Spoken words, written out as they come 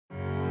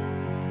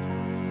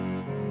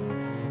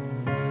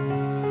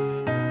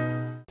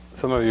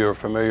some of you are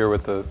familiar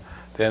with the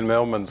Dan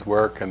Millman's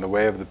work and The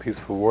Way of the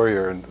Peaceful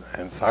Warrior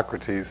and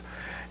Socrates.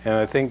 And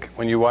I think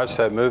when you watch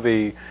that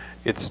movie,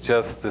 it's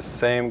just the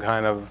same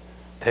kind of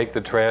take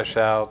the trash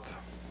out,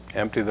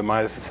 empty the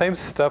mind. It's the same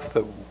stuff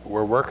that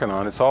we're working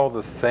on. It's all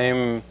the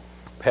same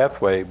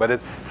pathway, but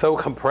it's so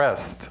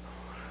compressed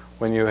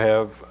when you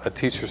have a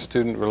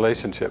teacher-student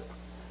relationship,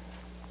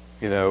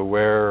 you know,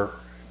 where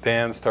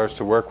Dan starts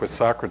to work with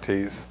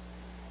Socrates.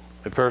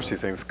 At first he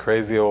thinks,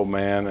 crazy old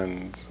man,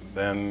 and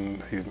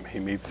then he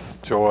meets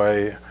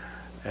Joy,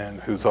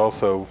 and who's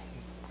also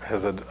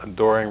has an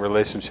adoring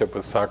relationship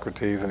with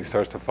Socrates, and he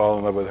starts to fall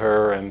in love with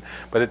her.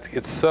 But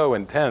it's so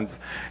intense,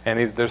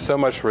 and there's so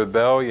much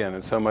rebellion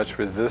and so much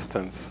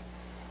resistance.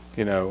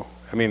 You know,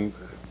 I mean,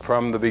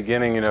 from the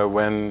beginning, you know,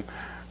 when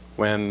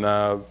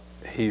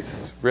he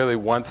really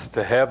wants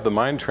to have the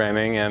mind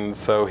training, and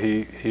so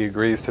he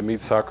agrees to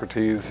meet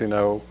Socrates, you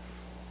know,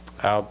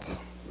 out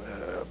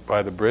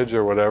by the bridge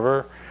or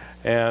whatever,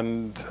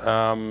 and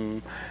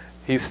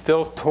he's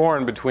still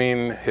torn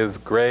between his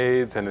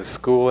grades and his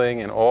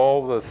schooling and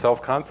all the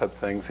self-concept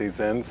things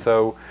he's in.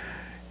 So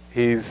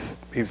he's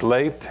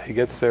late, he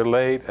gets there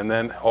late, and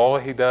then all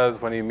he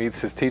does when he meets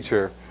his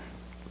teacher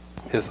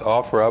is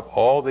offer up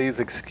all these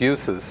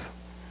excuses.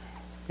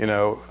 You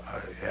know,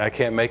 I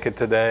can't make it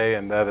today,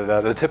 and da-da-da,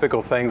 the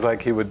typical things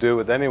like he would do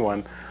with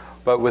anyone.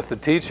 But with the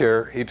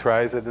teacher, he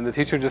tries it, and the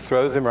teacher just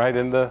throws him right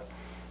in the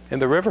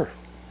river.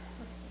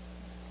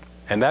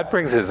 And that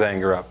brings his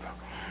anger up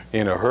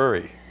in a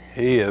hurry.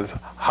 He is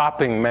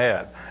hopping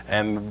mad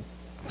and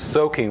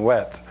soaking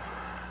wet.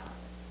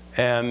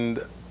 And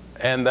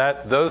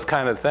those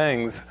kind of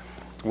things,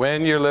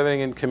 when you're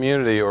living in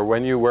community or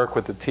when you work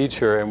with the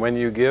teacher and when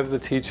you give the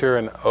teacher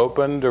an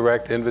open,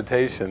 direct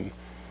invitation,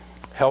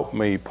 help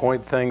me,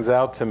 point things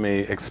out to me,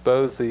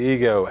 expose the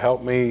ego,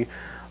 help me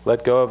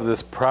let go of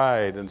this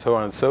pride, and so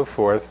on and so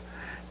forth,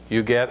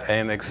 you get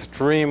an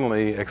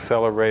extremely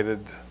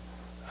accelerated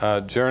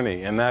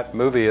journey. And that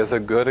movie is a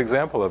good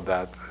example of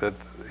that.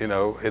 You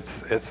know,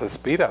 it's a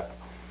speed up,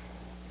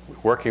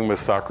 working with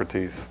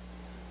Socrates.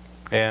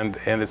 And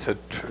it's a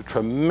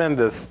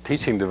tremendous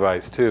teaching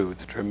device too.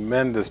 It's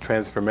tremendous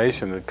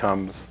transformation that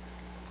comes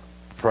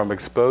from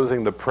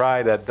exposing the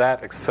pride at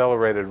that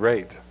accelerated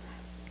rate.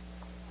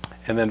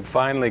 And then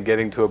finally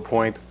getting to a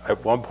point,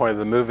 at one point of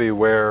the movie,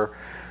 where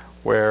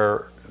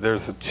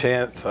there's a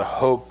chance, a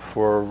hope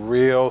for a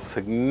real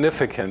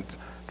significant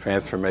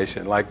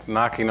transformation, like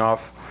knocking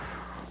off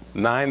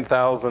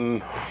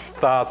 9,000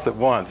 thoughts at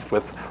once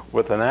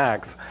with an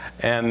axe.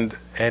 And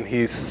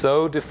he's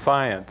so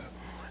defiant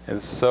and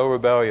so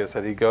rebellious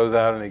that he goes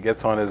out and he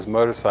gets on his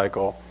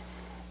motorcycle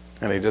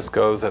and he just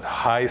goes at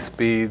high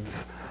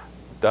speeds,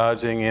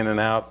 dodging in and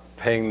out,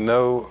 paying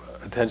no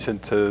attention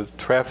to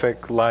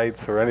traffic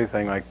lights or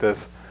anything like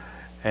this,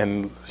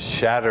 and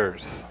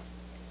shatters,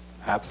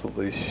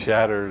 absolutely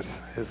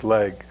shatters his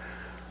leg.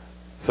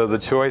 So the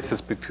choice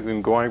is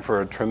between going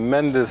for a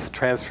tremendous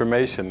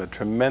transformation of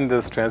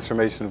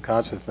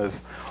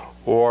consciousness,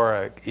 or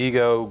an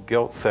ego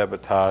guilt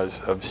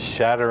sabotage of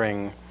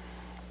shattering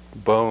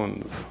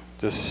bones,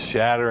 just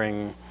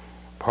shattering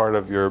part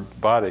of your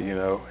body, you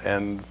know.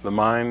 And the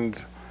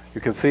mind,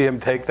 you can see him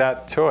take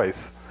that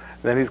choice.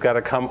 Then he's got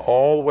to come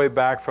all the way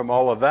back from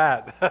all of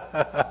that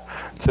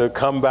to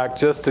come back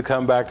to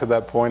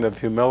that point of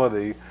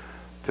humility,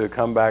 to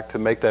come back to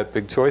make that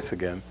big choice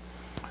again.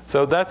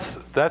 So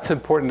that's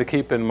important to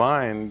keep in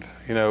mind,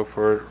 you know,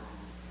 for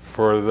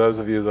those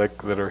of you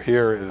that are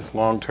here as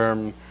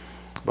long-term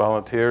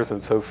volunteers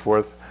and so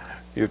forth.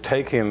 You're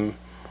taking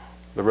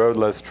the road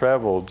less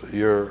traveled.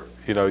 You're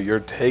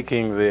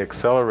taking the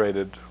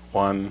accelerated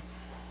one,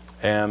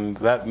 and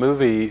that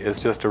movie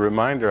is just a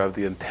reminder of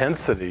the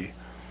intensity.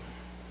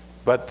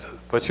 But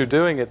you're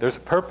doing it, there's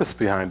a purpose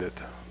behind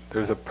it.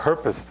 There's a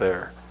purpose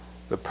there.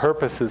 The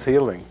purpose is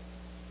healing.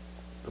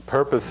 The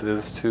purpose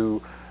is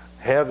to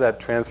have that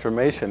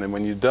transformation. And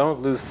when you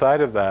don't lose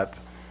sight of that,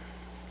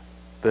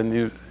 then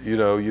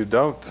you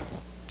don't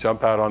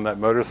jump out on that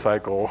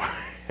motorcycle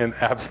in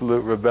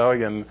absolute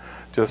rebellion,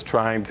 just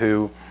trying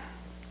to,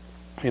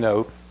 you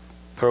know,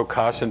 throw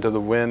caution to the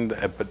wind,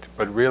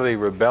 but really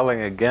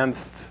rebelling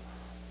against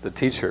the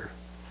teacher.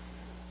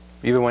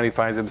 Even when he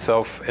finds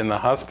himself in the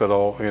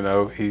hospital, you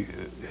know,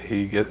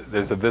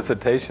 there's a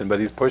visitation, but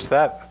he's pushed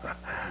that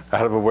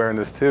out of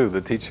awareness too.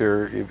 The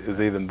teacher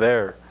is even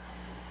there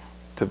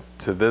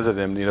to visit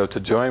him, you know, to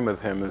join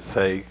with him and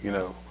say, you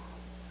know,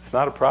 it's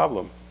not a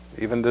problem.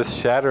 Even this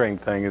shattering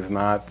thing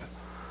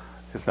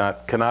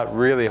cannot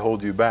really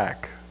hold you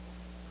back.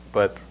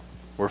 But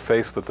we're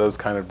faced with those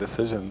kind of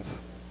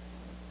decisions.